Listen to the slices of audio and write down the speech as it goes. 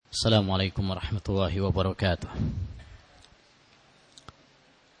Assalamualaikum warahmatullahi wabarakatuh.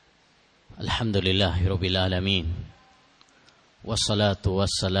 Alhamdulillahirabbil alamin. Wassalatu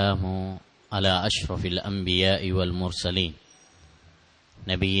wassalamu ala asyrafil anbiya'i wal mursalin.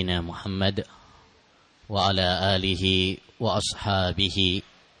 Nabiyyina Muhammad wa ala alihi wa ashabihi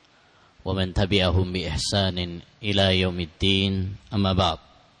wa man tabi'ahum bi ihsanin ila yaumiddin. Amma ba'd.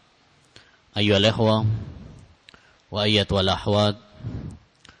 Ayyuhal ikhwah wa ayyatuhal akhwat,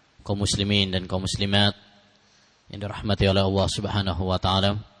 kaum muslimin dan kaum muslimat yang dirahmati oleh Allah Subhanahu wa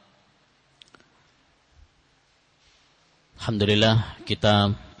taala. Alhamdulillah,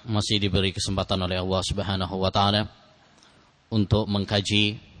 kita masih diberi kesempatan oleh Allah Subhanahu wa taala untuk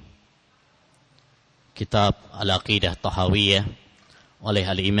mengkaji kitab Al-Aqidah Thahawiyah oleh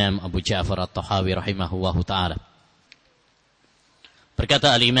Al-Imam Abu Ja'far At-Tahawi rahimahullahu taala. Berkata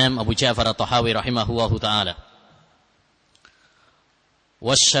Al-Imam Abu Ja'far At-Tahawi rahimahullahu taala,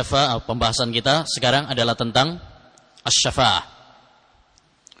 Wasyafa'ah, pembahasan kita sekarang adalah tentang Asy-Syafa'ah.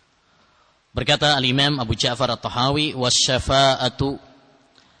 Berkata Al-Imam Abu Ja'far At-Tahawi, Wasyafa'atu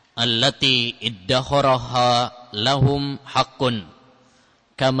allati iddakharaha lahum haqqun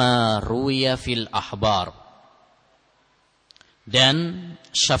kama ruwiya fil ahbar. Dan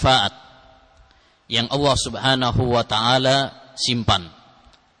syafaat yang Allah Subhanahu wa taala simpan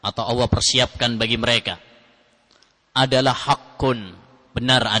atau Allah persiapkan bagi mereka adalah haqqun,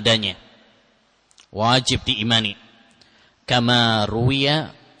 benar adanya, wajib diimani, kama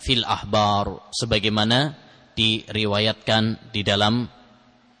ruwiya fil ahbar, sebagaimana diriwayatkan di dalam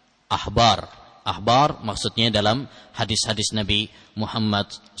ahbar. Ahbar maksudnya dalam hadis-hadis Nabi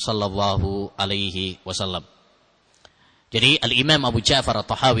Muhammad sallallahu alaihi wasallam. Jadi Al-Imam Abu Ja'far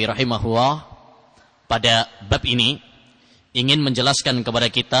At-Tahawi rahimahullah pada bab ini ingin menjelaskan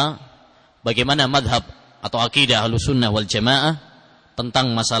kepada kita bagaimana madhab atau akidah Ahlussunnah wal Jamaah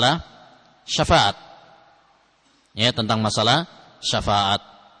tentang masalah syafaat. Ya, tentang masalah syafaat.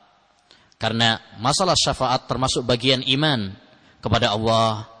 Karena masalah syafaat termasuk bagian iman kepada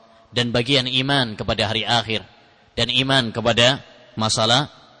Allah dan bagian iman kepada hari akhir dan iman kepada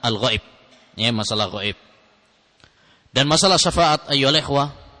masalah al-ghaib. Ya, masalah ghaib. Dan masalah syafaat ayyuhal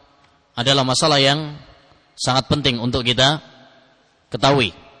ikhwah adalah masalah yang sangat penting untuk kita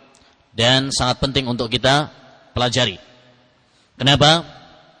ketahui dan sangat penting untuk kita pelajari. Kenapa?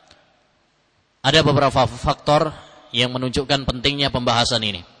 Ada beberapa faktor yang menunjukkan pentingnya pembahasan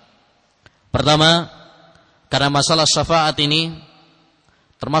ini. Pertama, karena masalah syafaat ini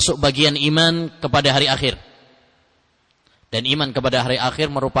termasuk bagian iman kepada hari akhir. Dan iman kepada hari akhir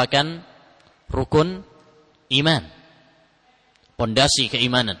merupakan rukun iman, pondasi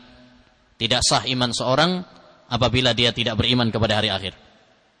keimanan. Tidak sah iman seorang apabila dia tidak beriman kepada hari akhir.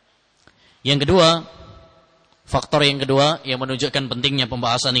 Yang kedua, faktor yang kedua yang menunjukkan pentingnya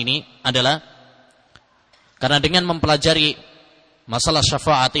pembahasan ini adalah karena dengan mempelajari masalah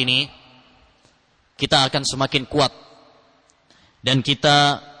syafaat ini, kita akan semakin kuat dan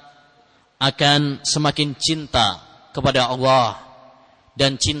kita akan semakin cinta kepada Allah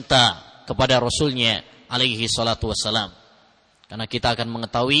dan cinta kepada Rasulnya alaihi salatu wassalam. Karena kita akan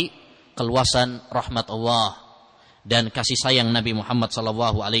mengetahui keluasan rahmat Allah dan kasih sayang Nabi Muhammad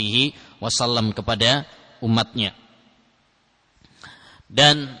sallallahu alaihi wasallam kepada umatnya.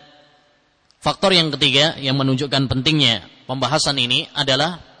 Dan faktor yang ketiga yang menunjukkan pentingnya pembahasan ini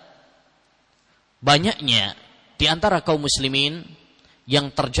adalah banyaknya di antara kaum muslimin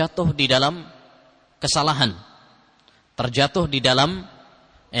yang terjatuh di dalam kesalahan, terjatuh di dalam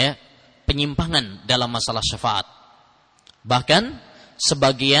penyimpangan dalam masalah syafaat. Bahkan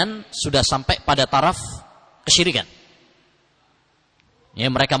sebagian sudah sampai pada taraf kesyirikan. Ya,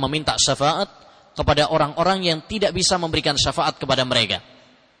 mereka meminta syafaat kepada orang-orang yang tidak bisa memberikan syafaat kepada mereka.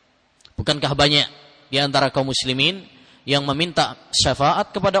 Bukankah banyak di antara kaum muslimin yang meminta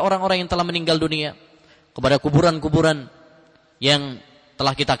syafaat kepada orang-orang yang telah meninggal dunia, kepada kuburan-kuburan yang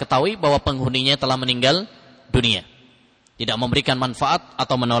telah kita ketahui bahwa penghuninya telah meninggal dunia, tidak memberikan manfaat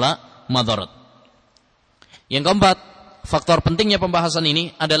atau menolak madarat. Yang keempat, faktor pentingnya pembahasan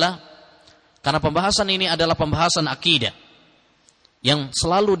ini adalah karena pembahasan ini adalah pembahasan akidah yang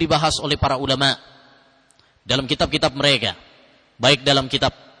selalu dibahas oleh para ulama dalam kitab-kitab mereka, baik dalam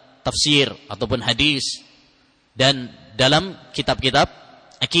kitab tafsir ataupun hadis dan dalam kitab-kitab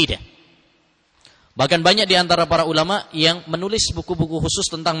akidah. Bahkan banyak di antara para ulama yang menulis buku-buku khusus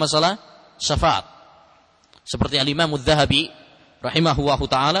tentang masalah syafaat. Seperti Al-Imam Adz-Dzahabi rahimahullahu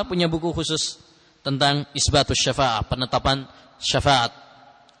taala punya buku khusus tentang isbatus syafaat, penetapan syafaat.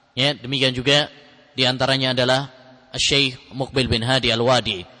 Ya, demikian juga di antaranya adalah Syekh Muqbil bin Hadi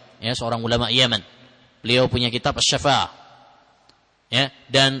Al-Wadi, ya, seorang ulama Yaman. Beliau punya kitab Syafaat. Ya,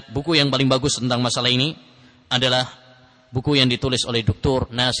 dan buku yang paling bagus tentang masalah ini adalah buku yang ditulis oleh Dr.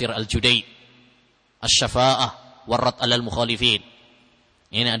 Nasir Al-Judai, Syafaat Warrat 'alal Mukhalifin.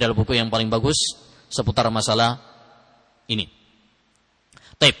 Ini adalah buku yang paling bagus seputar masalah ini.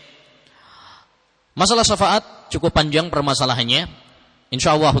 Taib. Masalah syafaat cukup panjang permasalahannya.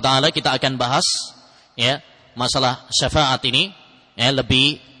 Insyaallah taala kita akan bahas ya masalah syafaat ini ya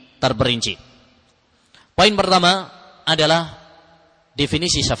lebih terperinci. Poin pertama adalah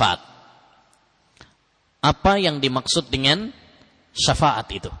definisi syafaat. Apa yang dimaksud dengan syafaat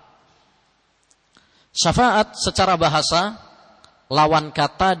itu? Syafaat secara bahasa lawan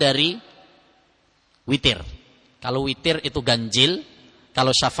kata dari witir. Kalau witir itu ganjil,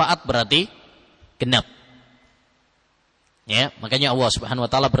 kalau syafaat berarti genap. Ya, makanya Allah Subhanahu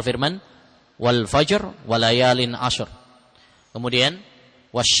wa taala berfirman, "Wal fajr walayalin ashr." Kemudian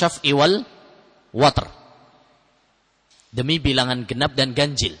wasyaf'i wal watr. Demi bilangan genap dan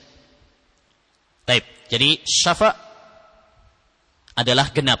ganjil. Baik, jadi syafa'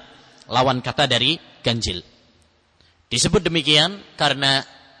 adalah genap, lawan kata dari ganjil. Disebut demikian karena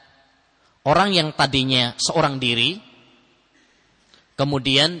orang yang tadinya seorang diri,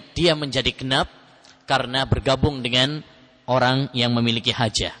 kemudian dia menjadi genap karena bergabung dengan orang yang memiliki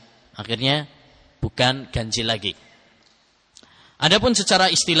hajah. Akhirnya bukan ganjil lagi. Adapun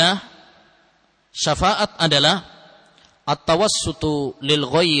secara istilah, syafaat adalah at-tawassutu lil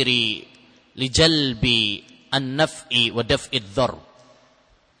ghairi li jalbi an-naf'i wa daf'id dhar,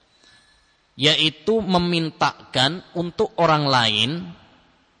 yaitu memintakan untuk orang lain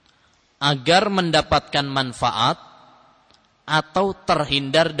agar mendapatkan manfaat atau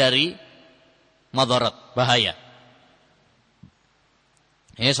terhindar dari madarat, bahaya.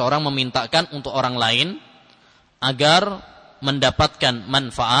 Seorang memintakan untuk orang lain agar mendapatkan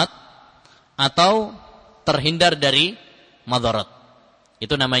manfaat atau terhindar dari madarat.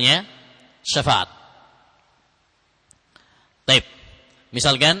 Itu namanya syafaat. Taib.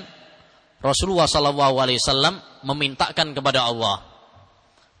 Misalkan Rasulullah SAW memintakan kepada Allah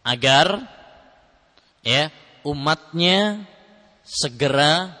agar umatnya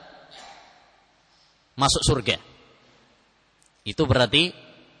segera masuk surga. Itu berarti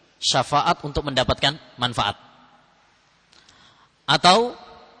syafaat untuk mendapatkan manfaat. Atau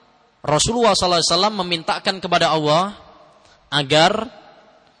Rasulullah SAW memintakan kepada Allah agar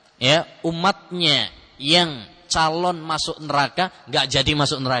umatnya yang calon masuk neraka gak jadi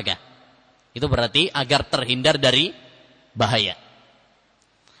masuk neraka. Itu berarti agar terhindar dari bahaya.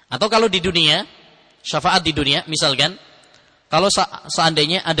 Atau kalau di dunia, syafaat di dunia, misalkan kalau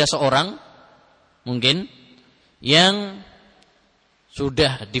seandainya ada seorang mungkin yang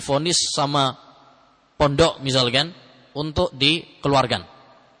sudah divonis sama pondok misalkan untuk dikeluarkan.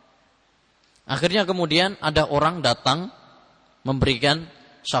 Akhirnya kemudian ada orang datang memberikan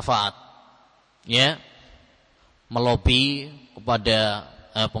syafaat, melobi kepada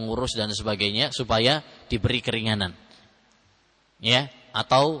pengurus dan sebagainya supaya diberi keringanan,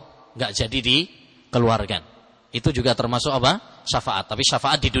 atau nggak jadi dikeluarkan. Itu juga termasuk apa? Syafaat, tapi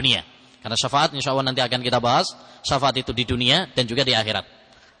syafaat di dunia. Karena syafaat insya Allah nanti akan kita bahas. Syafaat itu di dunia dan juga di akhirat.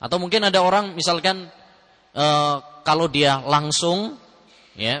 Atau mungkin ada orang misalkan kalau dia langsung,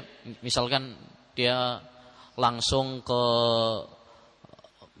 misalkan dia langsung ke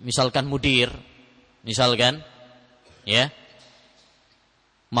misalkan mudir, misalkan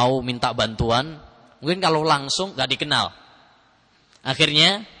mau minta bantuan, mungkin kalau langsung nggak dikenal.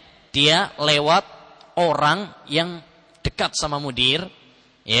 Akhirnya dia lewat orang yang dekat sama mudir,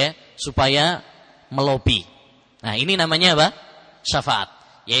 supaya melobi. Nah, ini namanya apa? Syafaat,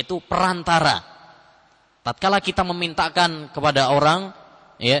 yaitu perantara. Tatkala kita memintakan kepada orang,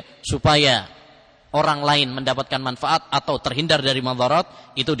 supaya orang lain mendapatkan manfaat atau terhindar dari madarat,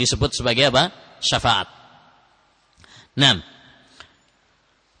 itu disebut sebagai apa? Syafaat. Nah,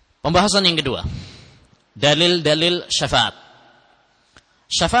 pembahasan yang kedua, dalil-dalil syafaat.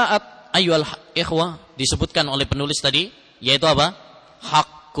 Syafaat ayyuhal ikhwah disebutkan oleh penulis tadi, yaitu apa?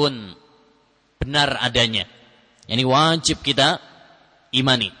 Hakun, benar adanya. Yani wajib kita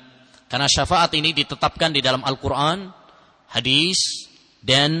imani. Karena syafaat ini ditetapkan di dalam Al-Quran, hadis,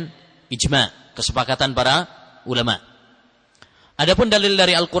 dan ijma', kesepakatan para ulama. Adapun dalil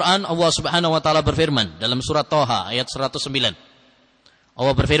dari Al-Quran, Allah Subhanahu wa taala berfirman dalam surat Thaha ayat 109.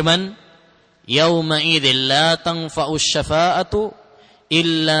 Allah berfirman, "Yauma idzil la tanfa'u syafa'atu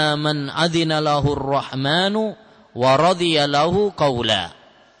illa man adzina lahu ar-rahmanu wa radiya lahu qawla."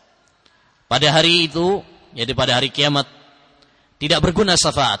 Pada hari itu, yaitu pada hari kiamat, tidak berguna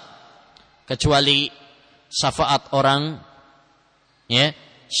syafaat kecuali syafaat orang,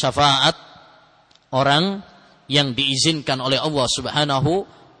 syafaat orang yang diizinkan oleh Allah Subhanahu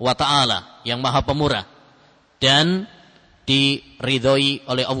wa taala yang Maha Pemurah dan diridhoi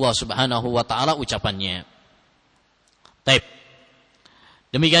oleh Allah Subhanahu wa taala ucapannya. Baik.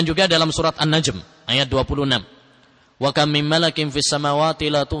 Demikian juga dalam surat An-Najm ayat 26. Wa kam min malakin fis samawati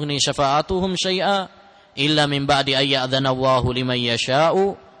la tughni syafa'atuhum syai'a illa min ba'di ay ya'dzana Allahu liman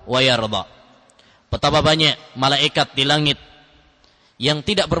yasha'u wa yarda. Betapa banyak malaikat di langit yang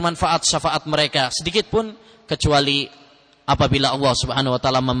tidak bermanfaat syafaat mereka sedikit pun kecuali apabila Allah Subhanahu wa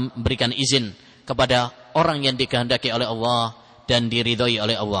taala memberikan izin kepada orang yang dikehendaki oleh Allah dan diridhoi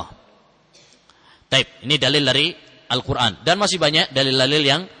oleh Allah. Baik, ini dalil dari Al-Qur'an dan masih banyak dalil-dalil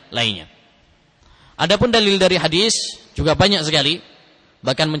yang lainnya. Adapun dalil dari hadis juga banyak sekali,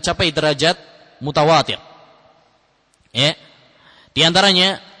 bahkan mencapai derajat mutawatir. Ya. Di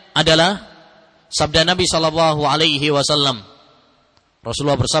antaranya adalah sabda Nabi sallallahu alaihi wasallam.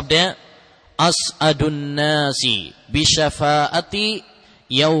 Rasulullah bersabda, "As'adun nasi bi syafaati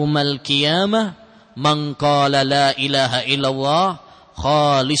yaumal qiyamah man qala la ilaha illallah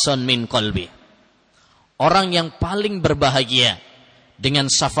khalisan min qalbi." Orang yang paling berbahagia dengan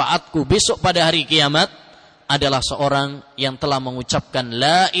syafaatku besok pada hari kiamat adalah seorang yang telah mengucapkan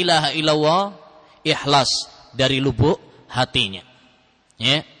la ilaha illallah ikhlas dari lubuk hatinya.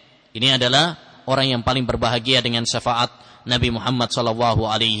 Ya, ini adalah orang yang paling berbahagia dengan syafaat Nabi Muhammad sallallahu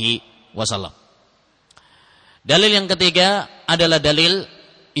alaihi wasallam. Dalil yang ketiga adalah dalil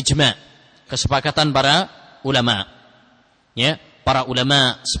ijma', kesepakatan para ulama. Ya, para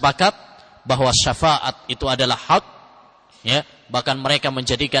ulama sepakat bahwa syafaat itu adalah hak, ya, bahkan mereka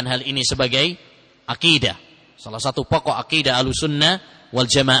menjadikan hal ini sebagai aqidah, salah satu pokok aqidah Ahlussunnah wal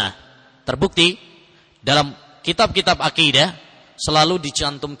Jamaah. Terbukti dalam kitab-kitab aqidah selalu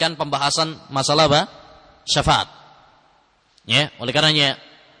dicantumkan pembahasan masalah apa? Syafaat. Ya, oleh karenanya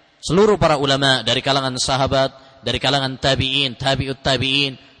seluruh para ulama dari kalangan sahabat, dari kalangan tabi'in, tabi'ut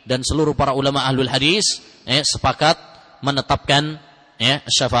tabi'in dan seluruh para ulama ahlul hadis sepakat menetapkan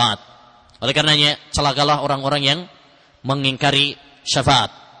syafaat. Oleh karenanya celakalah orang-orang yang mengingkari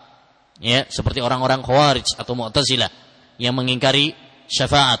syafaat. Ya, seperti orang-orang Khawarij atau Mu'tazilah yang mengingkari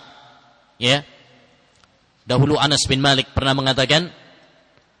syafaat. Ya. Dahulu Anas bin Malik pernah mengatakan,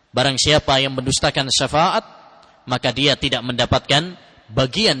 barang siapa yang mendustakan syafaat, maka dia tidak mendapatkan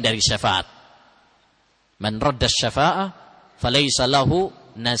bagian dari syafaat. Man radda syafa'ah falaysa lahu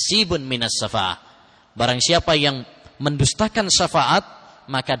nasibun minas syafa'ah. Barang siapa yang mendustakan syafaat,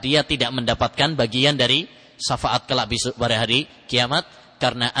 maka dia tidak mendapatkan bagian dari syafaat kelak besok pada hari kiamat,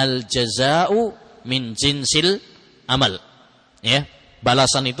 karena al-jaza'u min jinsil amal. Ya,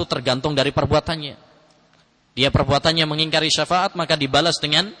 balasan itu tergantung dari perbuatannya. Dia perbuatannya mengingkari syafaat, maka dibalas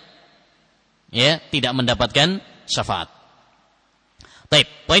dengan tidak mendapatkan syafaat. Baik,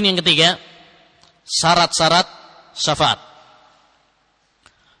 poin yang ketiga, syarat-syarat syafaat.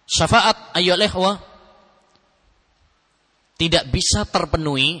 Syafaat ayyuhal ikhwah tidak bisa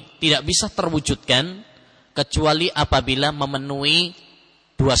terpenuhi, tidak bisa terwujudkan kecuali apabila memenuhi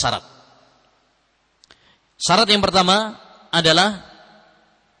dua syarat. Syarat yang pertama adalah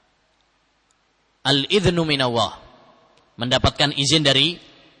al-idhnu minallah, mendapatkan izin dari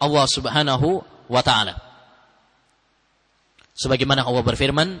Allah Subhanahu wa ta'ala. Sebagaimana Allah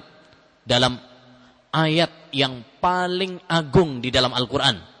berfirman dalam ayat yang paling agung di dalam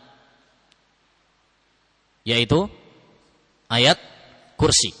Al-Quran, yaitu ayat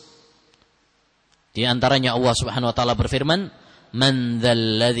kursi. Di antaranya Allah Subhanahu wa taala berfirman, "Man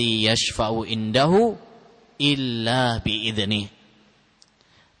dzalladzi yashfa'u indahu illa bi'idznih."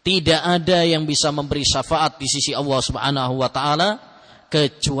 Tidak ada yang bisa memberi syafaat di sisi Allah Subhanahu wa taala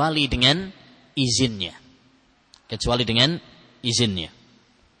kecuali dengan izinnya. Kecuali dengan izinnya.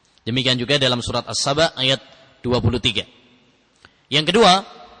 Demikian juga dalam surat As-Saba ayat 23. Yang kedua,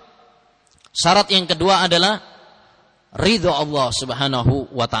 syarat yang kedua adalah ridha Allah Subhanahu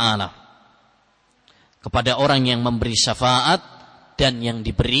wa ta'ala kepada orang yang memberi syafaat dan yang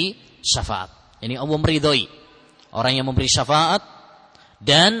diberi syafaat. Ini Allah meridhai orang yang memberi syafaat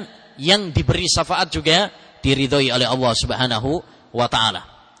dan yang diberi syafaat juga diridhai oleh Allah Subhanahu wa ta'ala.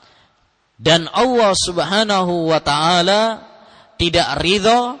 Dan Allah Subhanahu wa ta'ala tidak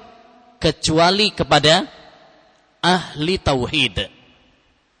ridha kecuali kepada ahli tauhid.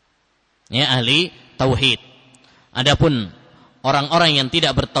 Ya, ahli tauhid. Adapun orang-orang yang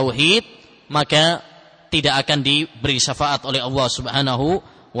tidak bertauhid, maka tidak akan diberi syafaat oleh Allah Subhanahu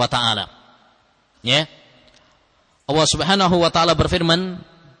wa ta'ala. Ya. Allah Subhanahu wa ta'ala berfirman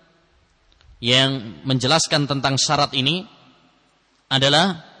yang menjelaskan tentang syarat ini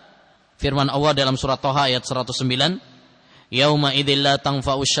adalah firman Allah dalam surat Thaha ayat 109, "Yauma idzil la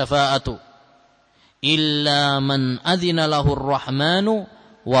tanfa'u syafa'atu illa man adzina lahur rahmanu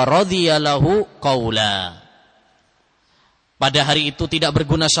wa radiya lahu qaula. Pada hari itu tidak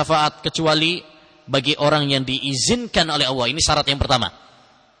berguna syafaat kecuali bagi orang yang diizinkan oleh Allah. Ini syarat yang pertama.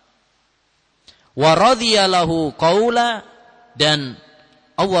 Wa radiya lahu qaula, dan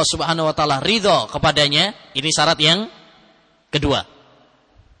Allah Subhanahu wa taala ridha kepadanya. Ini syarat yang kedua.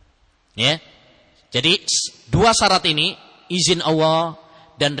 Ya. Jadi dua syarat ini, izin Allah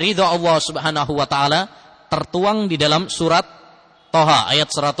dan ridha Allah Subhanahu wa taala, tertuang di dalam surat Thaha ayat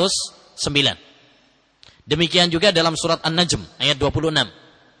 109. Demikian juga dalam surat An-Najm ayat 26.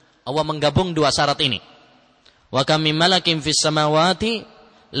 Allah menggabung dua syarat ini. Wa kam min malakin fis samawati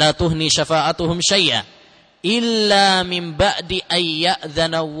la tuhni syafa'atuhum syai'a illa min ba'di ay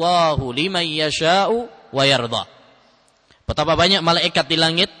ya'dzana Allahu liman yasha'u wa yarda. Betapa banyak malaikat di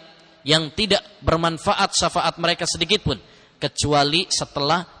langit yang tidak bermanfaat syafaat mereka sedikit pun kecuali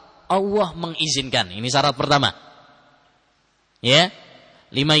setelah Allah mengizinkan. Ini syarat pertama. Ya.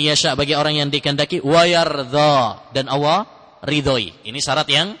 Lima yasha, bagi orang yang dikehendaki, wa yardha, dan Allah ridhoi. Ini syarat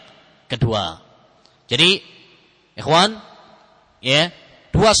yang kedua. Jadi, ikhwan, ya,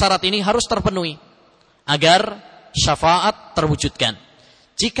 dua syarat ini harus terpenuhi agar syafaat terwujudkan.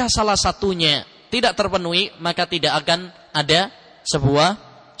 Jika salah satunya tidak terpenuhi, maka tidak akan ada sebuah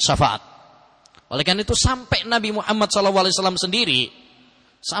syafaat. Oleh karena itu sampai Nabi Muhammad SAW sendiri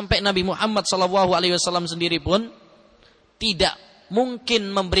pun tidak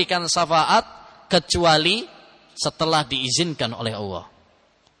mungkin memberikan syafaat kecuali setelah diizinkan oleh Allah.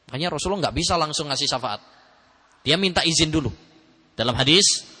 Makanya Rasulullah nggak bisa langsung ngasih syafaat. Dia minta izin dulu. Dalam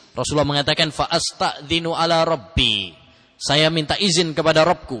hadis Rasulullah mengatakan fa astadzinu ala rabbi. Saya minta izin kepada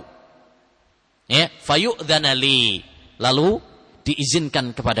Rabbku. Ya, fayu'dzana li. Lalu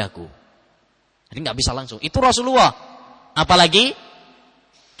diizinkan kepadaku. Jadi nggak bisa langsung. Itu Rasulullah. Apalagi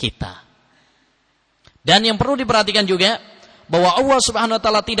kita. Dan yang perlu diperhatikan juga bahwa Allah Subhanahu wa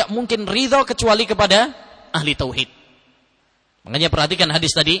taala tidak mungkin ridha kecuali kepada ahli tauhid. Makanya perhatikan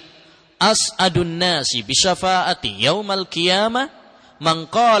hadis tadi, as'adun nasi bi syafaati yaumal qiyamah man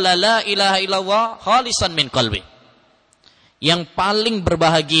qala la ilaha illallah khalisan min qalbi. Yang paling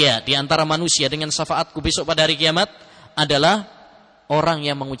berbahagia di antara manusia dengan syafaatku besok pada hari kiamat adalah orang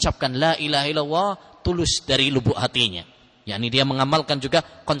yang mengucapkan la ilaha illallah tulus dari lubuk hatinya. yakni dia mengamalkan juga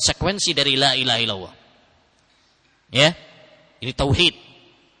konsekuensi dari la ilaha illallah. Ya. Ini tauhid.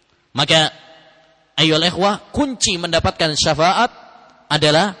 Maka ayyuhal ikhwah, kunci mendapatkan syafaat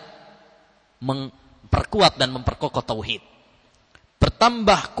adalah memperkuat dan memperkokoh tauhid.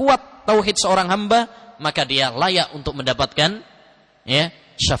 Bertambah kuat tauhid seorang hamba, maka dia layak untuk mendapatkan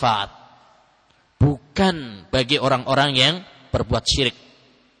syafaat. Bukan bagi orang-orang yang berbuat syirik.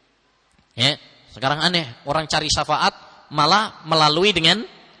 Ya, sekarang aneh, orang cari syafaat malah melalui dengan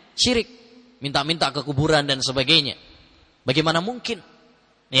syirik, minta-minta ke kuburan dan sebagainya. Bagaimana mungkin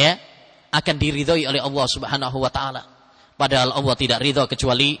akan diridhoi oleh Allah Subhanahu wa taala? Padahal Allah tidak ridha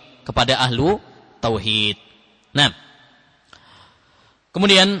kecuali kepada ahlu tauhid. Nah,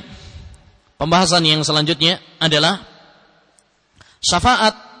 kemudian pembahasan yang selanjutnya adalah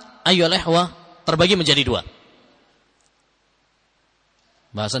syafaat ayyuhal ikhwah terbagi menjadi dua.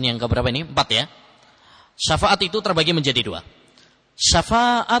 Bahasan yang keberapa ini? 4 ya. Syafaat itu terbagi menjadi dua.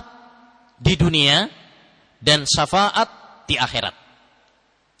 Syafaat di dunia dan syafaat di akhirat.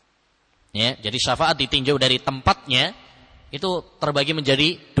 Ya, jadi syafaat ditinjau dari tempatnya itu terbagi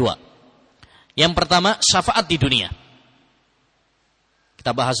menjadi dua. Yang pertama, syafaat di dunia.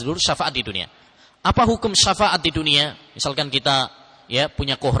 Kita bahas dulu syafaat di dunia. Apa hukum syafaat di dunia? Misalkan kita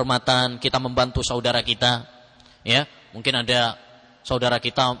punya kehormatan, kita membantu saudara kita, mungkin ada saudara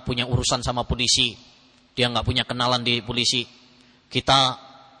kita punya urusan sama polisi, dia nggak punya kenalan di polisi, kita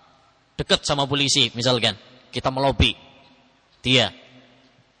dekat sama polisi, misalkan kita melobi dia,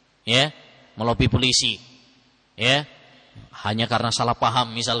 melobi polisi, hanya karena salah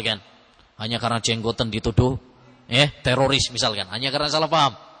paham, misalkan, hanya karena jenggotan dituduh, teroris, misalkan, hanya karena salah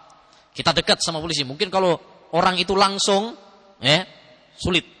paham, kita dekat sama polisi. Mungkin kalau orang itu langsung,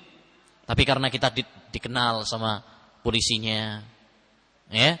 sulit, tapi karena kita dikenal sama polisinya,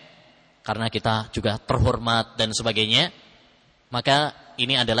 karena kita juga terhormat dan sebagainya, maka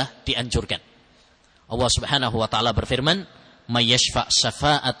ini adalah dianjurkan. Allah Subhanahu wa taala berfirman, "May yashfa'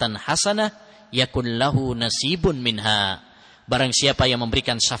 syafa'atan hasanah yakun lahu nasibun minha." Barang siapa yang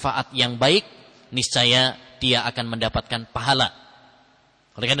memberikan syafaat yang baik, niscaya dia akan mendapatkan pahala.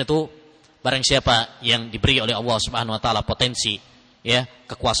 Oleh karena itu, barang siapa yang diberi oleh Allah Subhanahu wa taala potensi,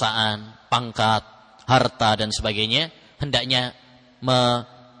 kekuasaan, pangkat, harta dan sebagainya, hendaknya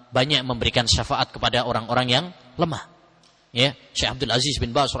banyak memberikan syafaat kepada orang-orang yang lemah. Ya, Syekh Abdul Aziz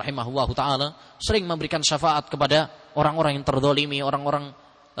bin Baz rahimahullahu taala sering memberikan syafaat kepada orang-orang yang terzalimi, orang-orang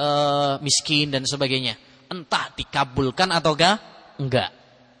miskin dan sebagainya. Entah dikabulkan ataukah enggak.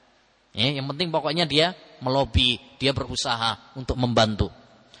 Ya, yang penting pokoknya dia melobi, dia berusaha untuk membantu.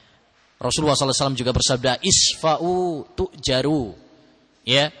 Rasulullah SAW juga bersabda, isfa'u tu'jaru.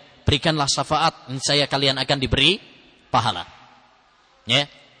 Ya, berikanlah syafaat, niscaya kalian akan diberi pahala. Ya.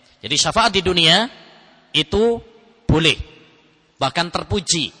 Jadi syafaat di dunia itu boleh, bahkan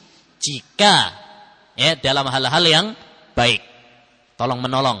terpuji jika ya dalam hal-hal yang baik. Tolong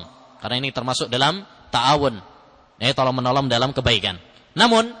menolong, karena ini termasuk dalam ta'awun. Ya, tolong menolong dalam kebaikan.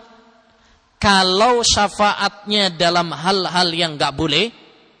 Namun kalau syafaatnya dalam hal-hal yang enggak boleh,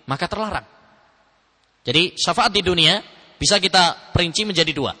 maka terlarang. Jadi syafaat di dunia bisa kita perinci menjadi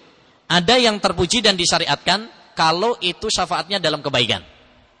dua. Ada yang terpuji dan disyariatkan kalau itu syafaatnya dalam kebaikan.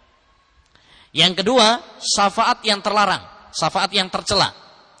 Yang kedua, syafaat yang terlarang, syafaat yang tercela.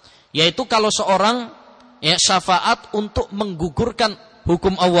 Yaitu kalau seorang ya syafaat untuk menggugurkan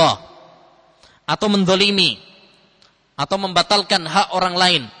hukum Allah, atau mendolimi, atau membatalkan hak orang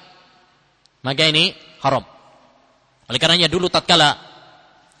lain, maka ini haram. Oleh karenanya dulu tatkala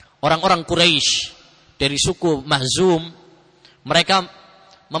orang-orang Quraisy dari suku Mahzum, mereka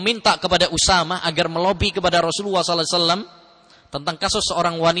meminta kepada Usamah agar melobi kepada Rasulullah SAW tentang kasus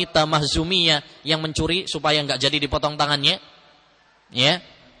seorang wanita Mahzumiyah yang mencuri supaya enggak jadi dipotong tangannya. Ya,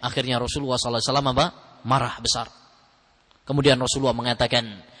 akhirnya Rasulullah SAW marah besar. Kemudian Rasulullah mengatakan,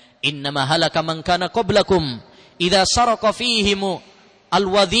 innama halaka man kana qablakum idza saraka fihim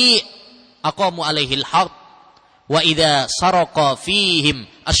alwadhi' aqamu alaihi alhaq wa idza saraka fihim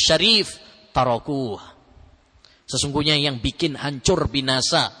asyarif tarakuh. Sesungguhnya yang bikin hancur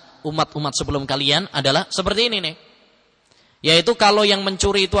binasa umat-umat sebelum kalian adalah seperti ini nih. Yaitu kalau yang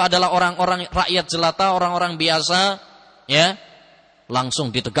mencuri itu adalah orang-orang rakyat jelata, orang-orang biasa, ya, langsung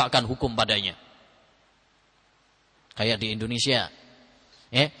ditegakkan hukum padanya. Kayak di Indonesia,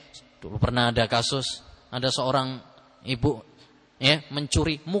 ya, dulu pernah ada kasus, ada seorang ibu, ya,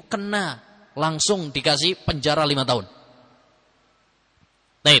 mencuri, mukena, langsung dikasih penjara 5 tahun.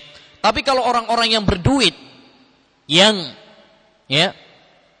 Baik. Tapi kalau orang-orang yang berduit, yang, ya,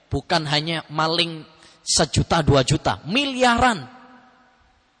 bukan hanya maling 1 juta, 2 juta, miliaran,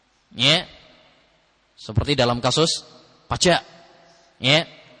 ya, seperti dalam kasus pajak, ya,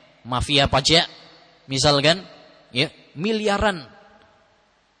 mafia pajak, misalkan, ya, miliaran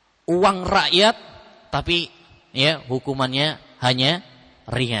uang rakyat, tapi ya hukumannya hanya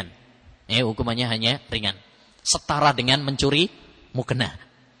ringan. Ya, hukumannya hanya ringan. Setara dengan mencuri mukena.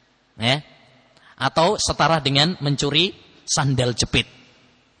 Ya. Atau setara dengan mencuri sandal jepit.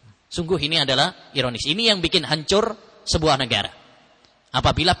 Sungguh ini adalah ironis. Ini yang bikin hancur sebuah negara.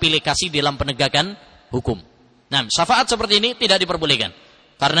 Apabila pilih kasih dalam penegakan hukum. Nah, syafaat seperti ini tidak diperbolehkan.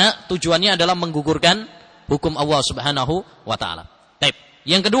 Karena tujuannya adalah menggugurkan hukum Allah Subhanahu wa taala. Baik.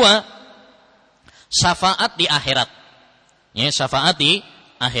 Yang kedua, syafaat di akhirat. Ya, syafaat di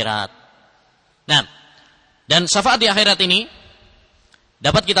akhirat. Nah, dan syafaat di akhirat ini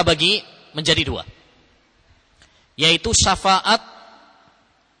dapat kita bagi menjadi 2. Yaitu syafaat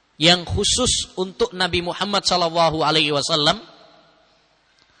yang khusus untuk Nabi Muhammad SAW,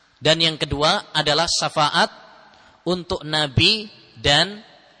 dan yang kedua adalah syafaat untuk Nabi dan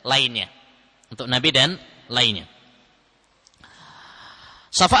lainnya. Untuk Nabi dan lainnya.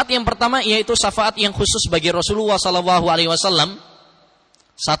 Syafaat yang pertama yaitu syafaat yang khusus bagi Rasulullah SAW. 1.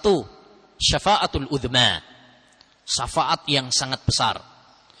 Syafaatul udhma. Syafaat yang sangat besar.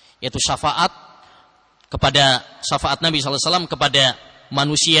 Yaitu syafaat Nabi SAW kepada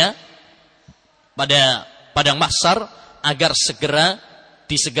manusia pada padang mahsyar agar segera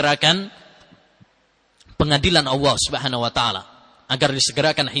disegerakan pengadilan Allah Subhanahu wa taala, agar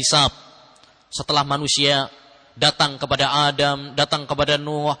disegerakan hisab. Setelah manusia datang kepada Adam, datang kepada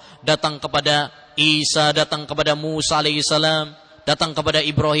Nuh, datang kepada Isa, datang kepada Musa alaihissalam, datang kepada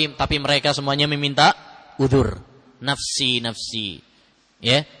Ibrahim, tapi mereka semuanya meminta udzur. Nafsi, nafsi.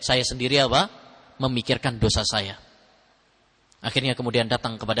 Ya, saya sendiri memikirkan dosa saya. Akhirnya kemudian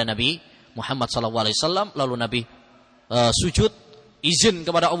datang kepada Nabi Muhammad SAW, lalu Nabi sujud, izin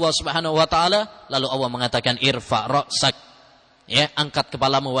kepada Allah Subhanahu wa taala, lalu Allah mengatakan irfa' ra'sak. Ya, angkat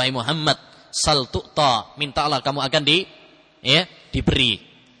kepalamu wahai Muhammad, sal tu'ta, mintalah kamu akan diberi,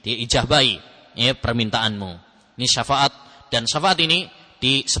 diijabahi ya permintaanmu. Ini syafaat, dan syafaat ini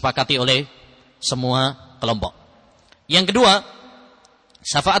disepakati oleh semua kelompok. Yang kedua,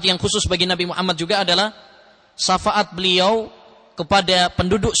 syafaat yang khusus bagi Nabi Muhammad juga adalah syafaat beliau kepada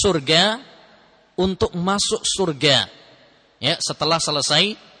penduduk surga untuk masuk surga ya setelah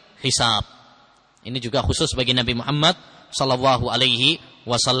selesai hisab. Ini juga khusus bagi Nabi Muhammad sallallahu alaihi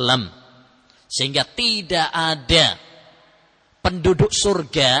wasallam. Sehingga tidak ada penduduk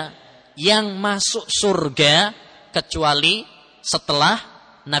surga yang masuk surga kecuali setelah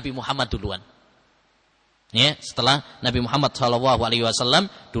Nabi Muhammad duluan. Ya, setelah Nabi Muhammad sallallahu alaihi wasallam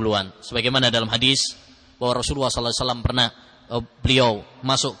duluan. Sebagaimana dalam hadis bahwa Rasulullah sallallahu alaihi wasallam pernah beliau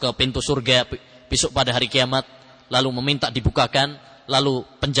masuk ke pintu surga besok pada hari kiamat, lalu meminta dibukakan, lalu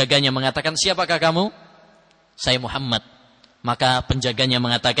penjaganya mengatakan, "Siapakah kamu?" "Saya Muhammad." Maka penjaganya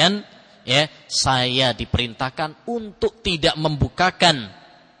mengatakan, "Ya, saya diperintahkan untuk tidak membukakan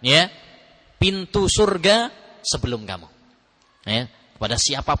ya pintu surga sebelum kamu." Ya, kepada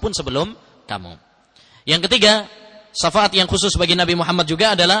siapapun sebelum kamu. Yang ketiga, syafaat yang khusus bagi Nabi Muhammad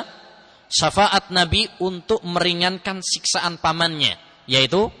juga adalah syafaat Nabi untuk meringankan siksaan pamannya,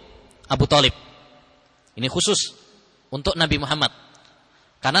 yaitu Abu Thalib. Ini khusus untuk Nabi Muhammad.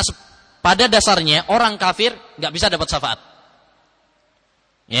 Karena pada dasarnya orang kafir nggak bisa dapat syafaat.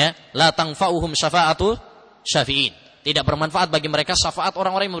 Ya, la tanfa'uhum syafa'atu syafi'in. Tidak bermanfaat bagi mereka syafaat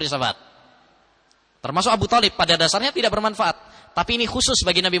orang-orang yang memberi syafaat. Termasuk Abu Thalib pada dasarnya tidak bermanfaat. Tapi ini khusus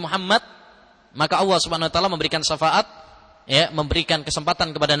bagi Nabi Muhammad, maka Allah Subhanahu wa taala memberikan syafaat, ya, memberikan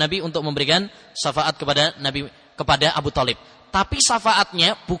kesempatan kepada Nabi untuk memberikan syafaat kepada Nabi, kepada Abu Thalib. Tapi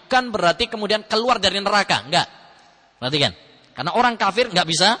syafaatnya bukan berarti kemudian keluar dari neraka, enggak. Perhatikan. Karena orang kafir enggak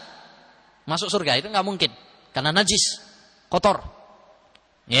bisa masuk surga, itu enggak mungkin. Karena najis, kotor.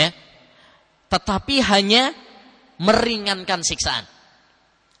 Ya. Tetapi hanya meringankan siksaan.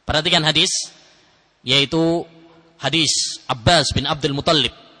 Perhatikan hadis, yaitu hadis Abbas bin Abdul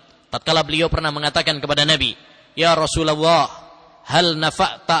Muttalib. Tatkala beliau pernah mengatakan kepada Nabi, "Ya Rasulullah, hal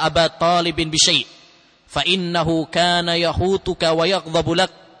nafa'ta Aba Talibin bi syai'? Fa innahu kana yahutuka wa yaghdhabu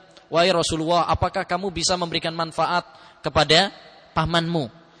lak." Wahai Rasulullah, apakah kamu bisa memberikan manfaat kepada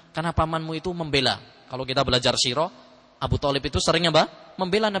pamanmu? Karena pamanmu itu membela. Kalau kita belajar sirah, Abu Thalib itu sering apa?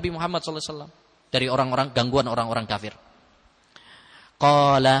 Membela Nabi Muhammad sallallahu alaihi wasallam dari orang-orang, gangguan orang-orang kafir.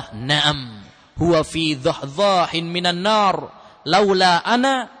 Qala na'am huwa fi dhahdhahin minan nar laula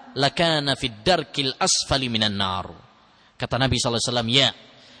ana lakana fid darkil asfali minan nar. Kata Nabi sallallahu alaihi wasallam, ya,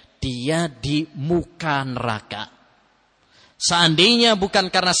 dia di muka neraka. Seandainya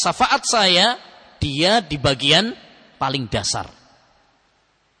bukan karena syafaat saya, dia di bagian paling dasar.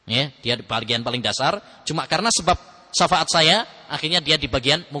 Ya, dia di bagian paling dasar, cuma karena sebab syafaat saya, akhirnya dia di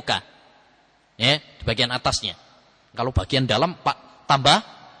bagian muka. Ya, di bagian atasnya. Kalau bagian dalam Pak tambah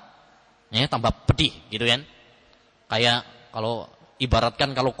pedih gitu kan. Kayak kalau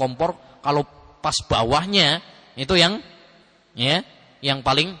ibaratkan kalau kompor, kalau pas bawahnya itu yang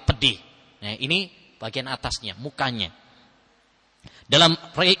paling pedih. Nah, ini bagian atasnya, mukanya. Dalam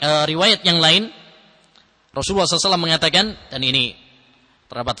riwayat yang lain, Rasulullah SAW mengatakan, dan ini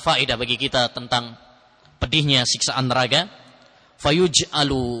terdapat faedah bagi kita tentang pedihnya siksaan neraka,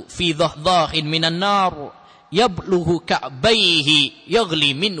 fayuj'alu fi dhahdhahin minan nar yabluhu ka'baihi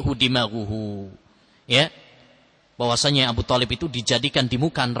yaghli minhu dimaghuhu. Ya, bahwasanya Abu Thalib itu dijadikan di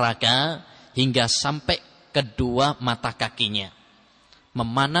muka neraka hingga sampai kedua mata kakinya,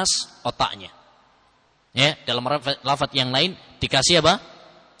 memanas otaknya. Ya, dalam lafaz yang lain dikasih apa?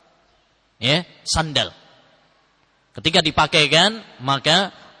 Ya, sandal. Ketika dipakaikan,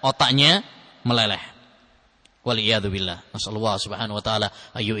 maka otaknya meleleh. Waliyadu billah. Nasallallahu subhanahu wa ta'ala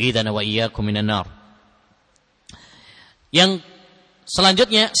ayyu'idana wa iyyakum minan nar. Yang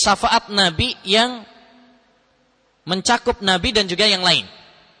selanjutnya, syafaat Nabi yang mencakup Nabi dan juga yang lain.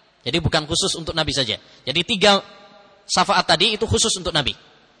 Jadi bukan khusus untuk Nabi saja. Jadi 3 syafaat tadi itu khusus untuk Nabi.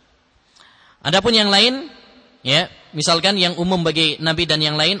 Adapun yang lain, ya, misalkan yang umum bagi Nabi dan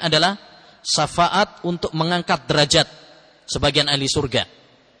yang lain adalah syafaat untuk mengangkat derajat sebagian ahli surga.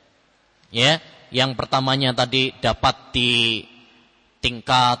 Ya, yang pertamanya tadi dapat di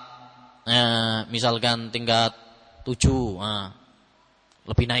tingkat misalkan tingkat 7,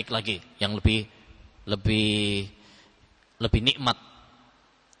 lebih naik lagi, yang lebih nikmat.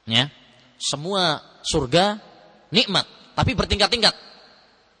 Ya, semua surga nikmat, tapi bertingkat-tingkat.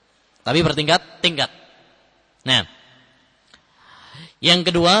 Nah, yang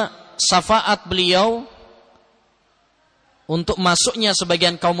kedua, syafaat beliau untuk masuknya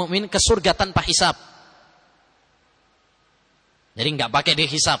sebagian kaum mukmin ke surga tanpa hisab. Jadi enggak pakai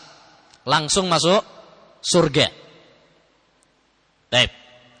dihisab, langsung masuk surga. Baik.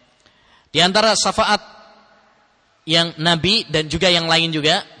 Di antara syafaat yang Nabi dan juga yang lain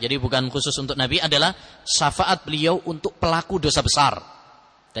juga, jadi bukan khusus untuk Nabi, adalah syafaat beliau untuk pelaku dosa besar.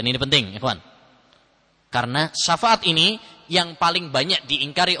 Dan ini penting, ikhwan. Karena syafaat ini yang paling banyak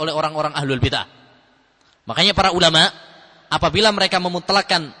diingkari oleh orang-orang ahlul bidah. Makanya para ulama, apabila mereka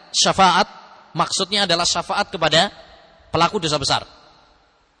memutlakkan syafaat, maksudnya adalah syafaat kepada pelaku dosa besar.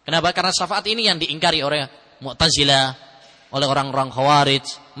 Kenapa? Karena syafaat ini yang diingkari oleh Mu'tazilah, oleh orang-orang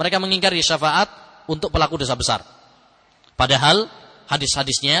Khawarij. Mereka mengingkari syafaat untuk pelaku dosa besar. Padahal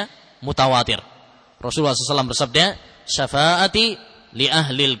hadis-hadisnya mutawatir. Rasulullah SAW bersabda, syafaati li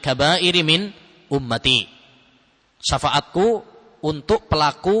ahlil kabairi min ummati. Syafaatku untuk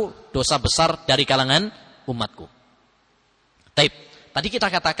pelaku dosa besar dari kalangan umatku. Taib. Tadi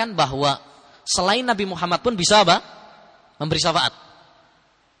kita katakan bahwa selain Nabi Muhammad pun bisa apa? Memberi syafaat.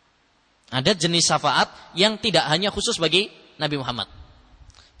 Ada jenis syafaat yang tidak hanya khusus bagi Nabi Muhammad.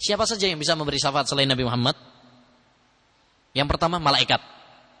 Siapa saja yang bisa memberi syafaat selain Nabi Muhammad? Yang pertama, malaikat.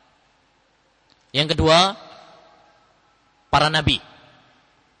 Yang kedua, para nabi.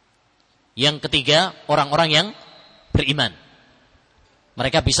 Yang ketiga, orang-orang yang beriman.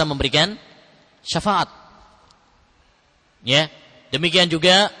 Mereka bisa memberikan syafaat. Ya, demikian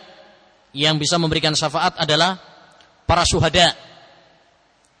juga yang bisa memberikan syafaat adalah para syuhada.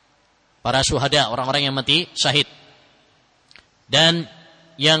 Para syuhada, orang-orang yang mati syahid. Dan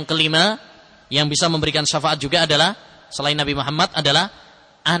yang kelima, yang bisa memberikan syafaat juga adalah selain Nabi Muhammad adalah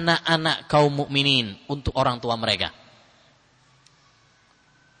anak-anak kaum mukminin untuk orang tua mereka.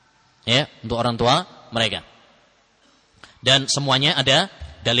 Ya, untuk orang tua mereka. Dan semuanya ada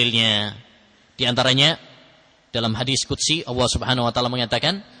dalilnya. Di antaranya dalam hadis qudsi Allah Subhanahu wa taala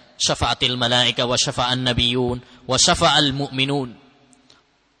mengatakan, syafa'atil malaika wa syafa'an nabiyyun wa syafa'al mu'minun.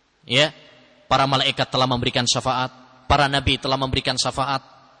 Ya, para malaikat telah memberikan syafaat, para nabi telah memberikan syafaat,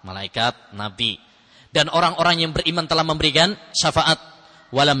 malaikat, nabi, dan orang-orang yang beriman telah memberikan syafaat.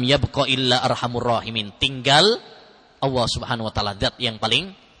 Walam yabqa illa arhamur rahimin. Tinggal Allah Subhanahu wa taala, zat yang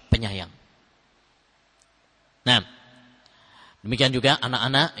paling penyayang. Nah, demikian juga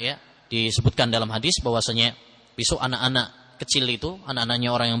anak-anak, ya, disebutkan dalam hadis bahwasanya besok anak-anak kecil itu, anak-anaknya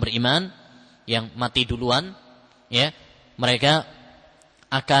orang yang beriman yang mati duluan, ya, mereka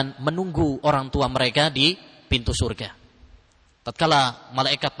akan menunggu orang tua mereka di pintu surga. Tatkala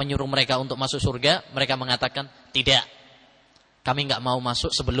malaikat menyuruh mereka untuk masuk surga, mereka mengatakan, tidak, kami enggak mau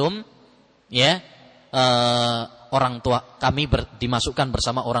masuk sebelum, ya, orang tua kami dimasukkan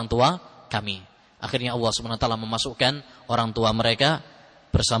bersama orang tua kami. Akhirnya Allah SWT memasukkan orang tua mereka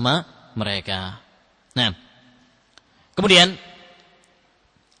bersama mereka. Nah, kemudian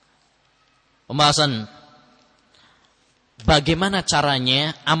pembahasan bagaimana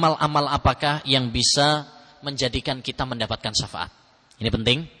caranya, amal-amal apakah yang bisa menjadikan kita mendapatkan syafaat. Ini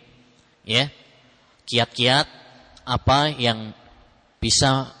penting, ya. Kiat-kiat apa yang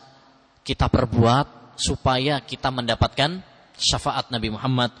bisa kita perbuat supaya kita mendapatkan syafaat Nabi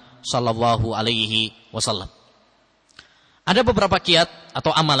Muhammad sallallahu alaihi wasallam. Ada beberapa kiat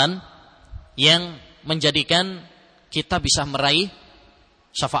atau amalan yang menjadikan kita bisa meraih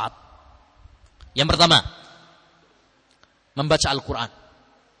syafaat. Yang pertama, membaca Al-Quran.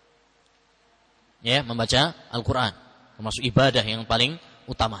 Ya, membaca Al-Quran termasuk ibadah yang paling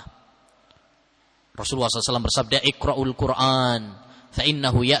utama. Rasulullah SAW bersabda, Iqra'ul Quran fa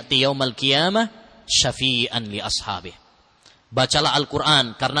innahu ya'ti yaumal qiyamah syafi'an li ashabih. Bacalah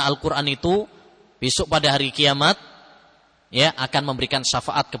Al-Quran, karena Al-Quran itu besok pada hari kiamat, ya, akan memberikan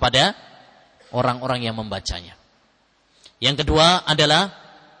syafaat kepada orang-orang yang membacanya. Yang kedua adalah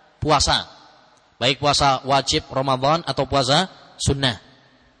puasa, baik puasa wajib Ramadan atau puasa sunnah.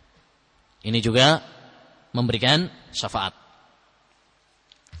 Ini juga memberikan syafaat.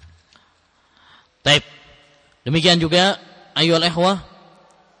 Baik. Demikian juga ayyuhal ikhwah,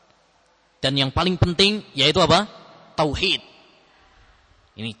 dan yang paling penting yaitu apa? Tauhid.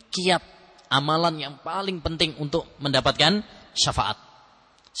 Ini kiat amalan yang paling penting untuk mendapatkan syafaat.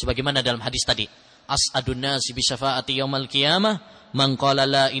 Sebagaimana dalam hadis tadi, as'adun nasi bi syafaati yaumal qiyamah man qala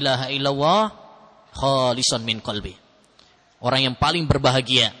la ilaha illallah khalisan min qalbi. Orang yang paling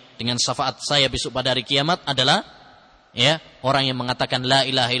berbahagia dengan syafaat saya besok pada hari kiamat adalah, ya, orang yang mengatakan la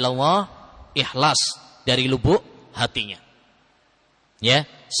ilaha illallah ikhlas dari lubuk hatinya. Ya,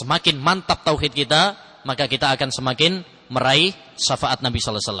 semakin mantap tauhid kita, maka kita akan semakin meraih syafaat Nabi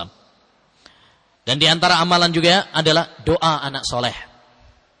sallallahu alaihi wasallam. Dan di antara amalan juga adalah doa anak soleh.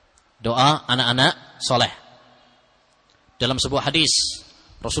 Doa anak-anak soleh. Dalam sebuah hadis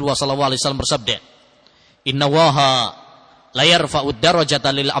Rasulullah sallallahu alaihi wasallam bersabda, Inna waha la yarfa'ud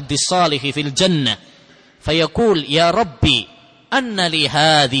darajata lil abdi salihi fil jannah fayaqul ya rabbi anna li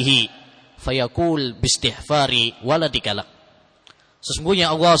hadhihi fayaqul bistighfari waladika lak. Sesungguhnya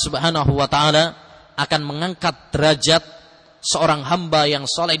Allah Subhanahu wa taala akan mengangkat derajat seorang hamba yang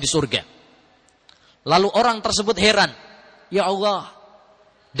saleh di surga. Lalu orang tersebut heran, ya Allah,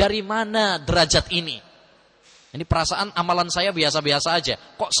 dari mana derajat ini? Ini perasaan amalan saya biasa-biasa aja,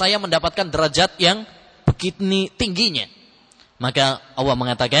 kok saya mendapatkan derajat yang begini tingginya? Maka Allah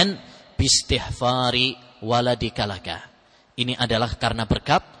mengatakan bistihfari waladikalaka. Ini adalah karena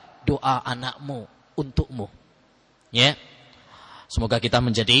berkat doa anakmu untukmu. Ya. Semoga kita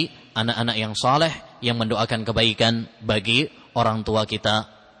menjadi anak-anak yang saleh yang mendoakan kebaikan bagi orang tua kita,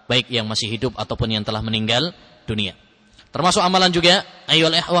 baik yang masih hidup ataupun yang telah meninggal dunia. Termasuk amalan juga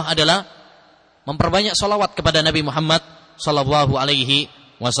ayyuhal ikhwah adalah memperbanyak salawat kepada Nabi Muhammad sallallahu alaihi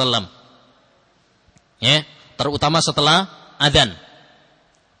wasallam. Ya, terutama setelah adzan.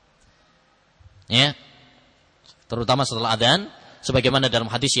 Ya. Terutama setelah adzan sebagaimana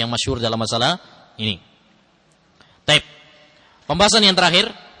dalam hadis yang masyhur dalam masalah ini. Baik. Pembahasan yang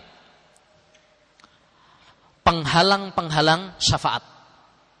terakhir, penghalang-penghalang syafaat.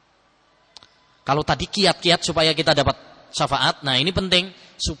 Kalau tadi kiat-kiat supaya kita dapat syafaat, nah ini penting.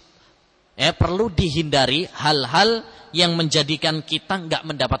 Perlu dihindari hal-hal yang menjadikan kita enggak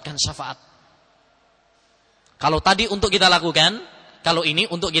mendapatkan syafaat. Kalau tadi untuk kita lakukan, kalau ini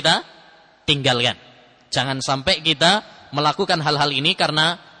untuk kita tinggalkan. Jangan sampai kita melakukan hal-hal ini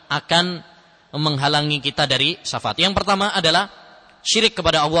karena akan menghalangi kita dari syafaat. Yang pertama adalah syirik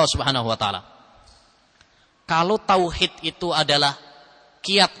kepada Allah Subhanahu wa taala. Kalau tauhid itu adalah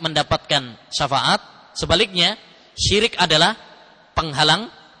kiat mendapatkan syafaat, sebaliknya syirik adalah penghalang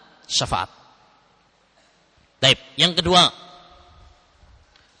syafaat. Baik, yang kedua,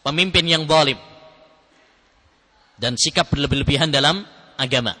 pemimpin yang zalim dan sikap berlebih-lebihan dalam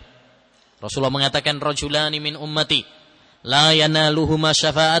agama. Rasulullah mengatakan rajulani min ummati la yanaluhuma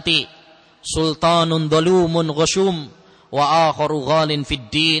syafaati sultanun dhalumun ghashum wa akharu ghalin fid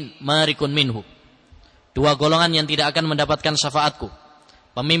din marikun minhu. Dua golongan yang tidak akan mendapatkan syafaatku.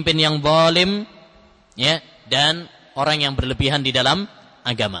 Pemimpin yang zalim ya, dan orang yang berlebihan di dalam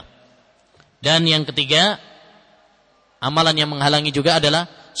agama. Dan yang ketiga, amalan yang menghalangi juga adalah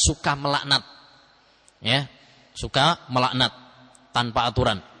suka melaknat. Ya, suka melaknat tanpa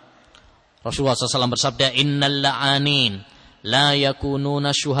aturan. Rasulullah SAW bersabda, innal la'anin la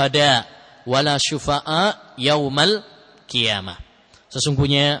yakununa syuhada wala syufa'a yaumal qiyamah.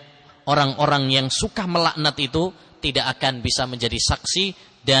 Sesungguhnya orang-orang yang suka melaknat itu tidak akan bisa menjadi saksi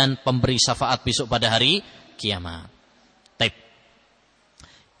dan pemberi syafaat besok pada hari kiamat. Baik.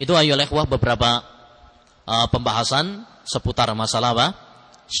 Itu ayolah ikhwah beberapa pembahasan seputar masalah apa?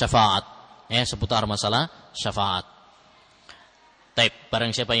 Syafaat. Ya, seputar masalah syafaat. Baik,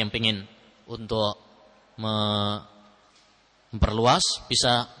 barang siapa yang ingin untuk memperluas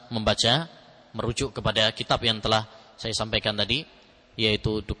bisa membaca, merujuk kepada kitab yang telah saya sampaikan tadi,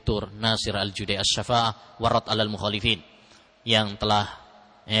 yaitu Dr. Nasir Al-Judai Asy-Syafa'ah Warad 'alal Mukhalifin, yang telah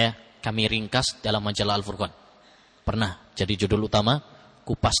kami ringkas dalam majalah Al-Furqan. Pernah jadi judul utama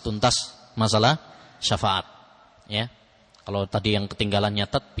kupas tuntas masalah syafaat. Ya. Kalau tadi yang ketinggalan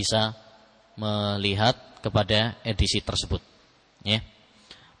nyatet bisa melihat kepada edisi tersebut. Ya.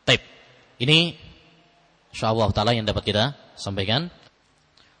 Baik. Ini insyaallah taala yang dapat kita sampaikan.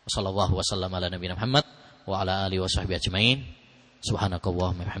 Wassallallahu wasallam ala nabiyina Muhammad wa ala alihi washabbihi ajmain.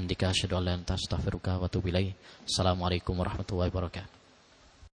 Subhanakallahumma wa bihamdika asyhadu an la ilaha illa anta astaghfiruka wa atubu ilaik. Assalamualaikum warahmatullahi wabarakatuh.